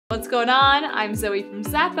What's going on? I'm Zoe from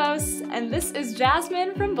Zappos, and this is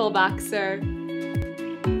Jasmyn from Bullboxer.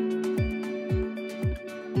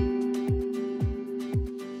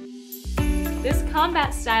 This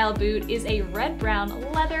combat style boot is a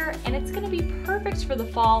red-brown leather, and it's going to be perfect for the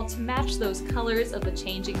fall to match those colors of the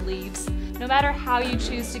changing leaves. No matter how you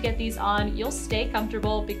choose to get these on, you'll stay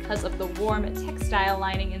comfortable because of the warm textile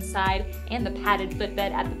lining inside and the padded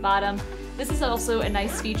footbed at the bottom. This is also a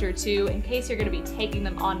nice feature too, in case you're going to be taking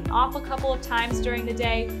them on and off a couple of times during the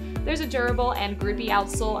day. There's a durable and grippy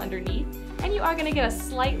outsole underneath, and you are going to get a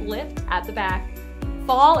slight lift at the back.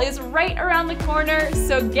 Fall is right around the corner,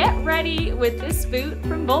 so get ready with this boot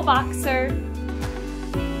from Bullboxer.